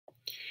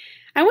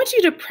I want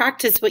you to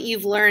practice what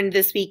you've learned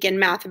this week in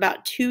math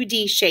about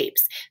 2D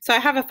shapes. So I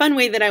have a fun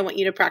way that I want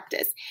you to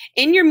practice.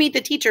 In your Meet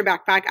the Teacher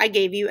backpack, I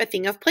gave you a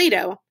thing of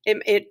Play-Doh.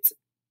 It's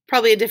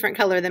probably a different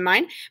color than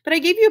mine, but I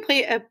gave you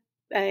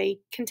a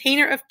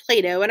container of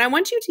Play-Doh, and I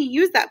want you to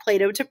use that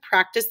Play-Doh to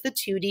practice the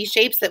 2D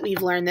shapes that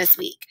we've learned this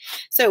week.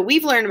 So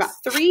we've learned about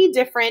 3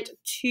 different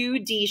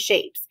 2D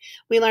shapes.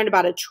 We learned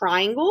about a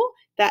triangle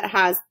that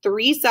has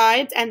 3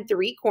 sides and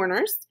 3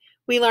 corners.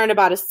 We learned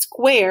about a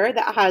square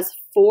that has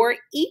 4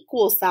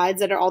 equal sides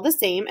that are all the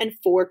same and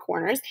 4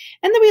 corners.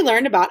 And then we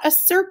learned about a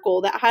circle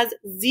that has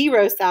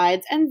 0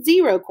 sides and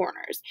 0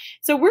 corners.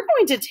 So we're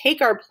going to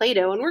take our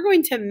Play-Doh and we're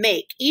going to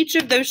make each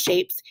of those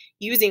shapes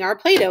using our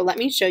Play-Doh. Let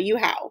me show you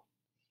how.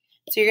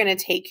 So you're going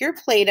to take your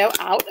Play-Doh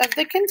out of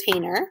the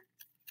container.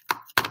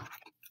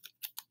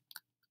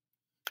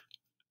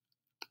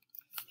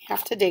 You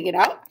have to dig it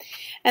out.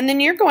 And then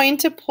you're going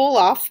to pull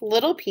off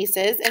little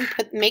pieces and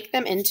make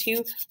them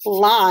into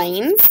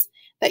lines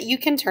that you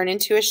can turn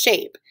into a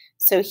shape.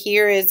 So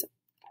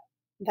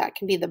that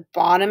can be the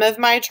bottom of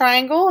my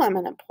triangle. I'm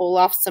going to pull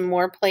off some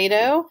more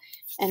Play-Doh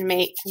and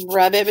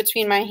rub it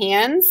between my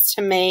hands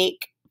to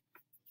make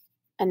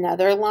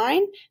another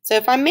line. So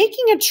if I'm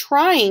making a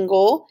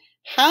triangle,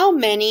 how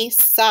many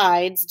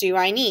sides do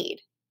I need?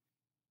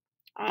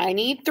 I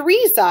need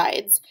 3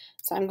 sides.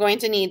 So I'm going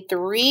to need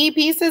 3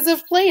 pieces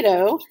of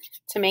Play-Doh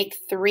to make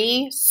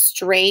 3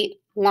 straight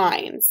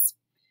lines.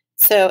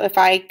 So if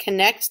I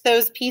connect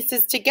those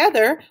pieces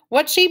together,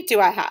 what shape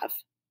do I have?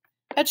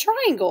 A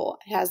triangle.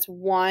 It has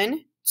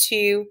 1,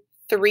 2,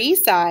 3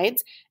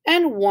 sides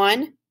and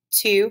 1,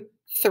 2,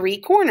 3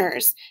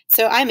 corners.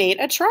 So I made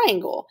a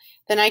triangle.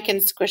 Then I can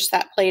squish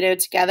that Play-Doh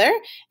together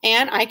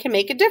and I can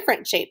make a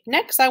different shape.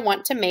 Next, I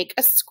want to make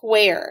a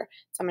square.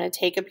 So I'm going to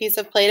take a piece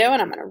of Play-Doh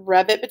and I'm going to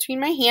rub it between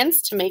my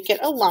hands to make it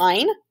a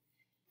line.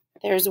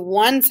 There's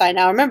one side.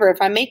 Now remember,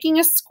 if I'm making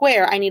a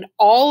square, I need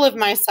all of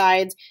my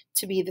sides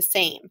to be the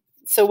same.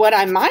 So what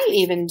I might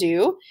even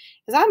do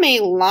is I may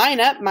line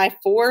up my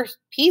 4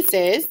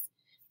 pieces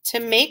to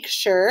make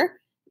sure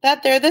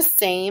that they're the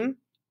same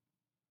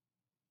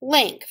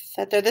length,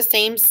 that they're the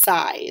same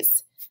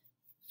size.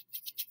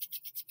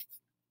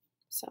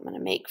 So I'm going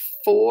to make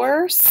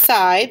 4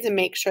 sides and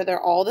make sure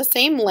they're all the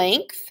same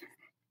length.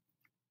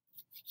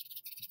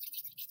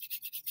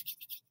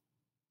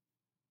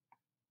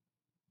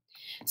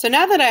 So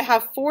now that I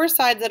have 4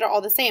 sides that are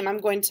all the same, I'm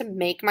going to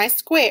make my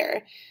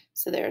square.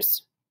 So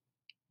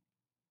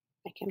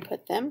I can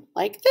put them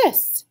like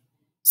this.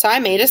 So I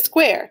made a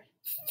square.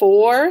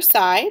 4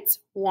 sides,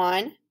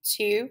 1,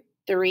 2,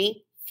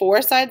 3,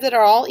 4 sides that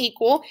are all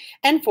equal,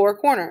 and 4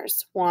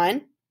 corners.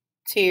 1,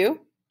 2,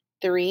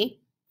 3,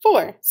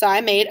 4. So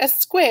I made a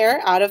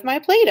square out of my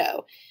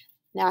Play-Doh.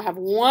 Now I have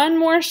one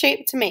more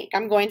shape to make.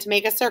 I'm going to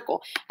make a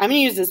circle. I'm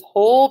going to use this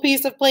whole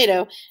piece of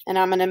Play-Doh and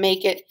I'm going to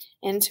make it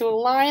into a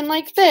line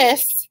like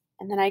this,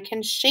 and then I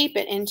can shape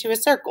it into a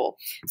circle.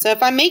 So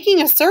if I'm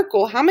making a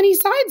circle, how many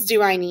sides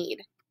do I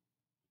need?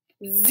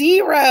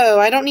 0.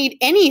 I don't need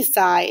any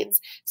sides.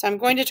 So I'm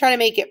going to try to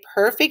make it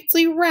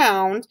perfectly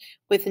round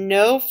with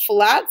no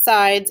flat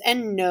sides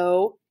and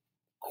no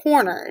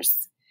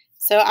corners.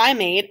 So I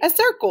made a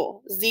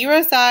circle,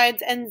 0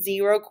 sides and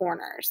 0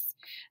 corners.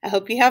 I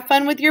hope you have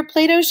fun with your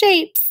Play-Doh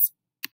shapes.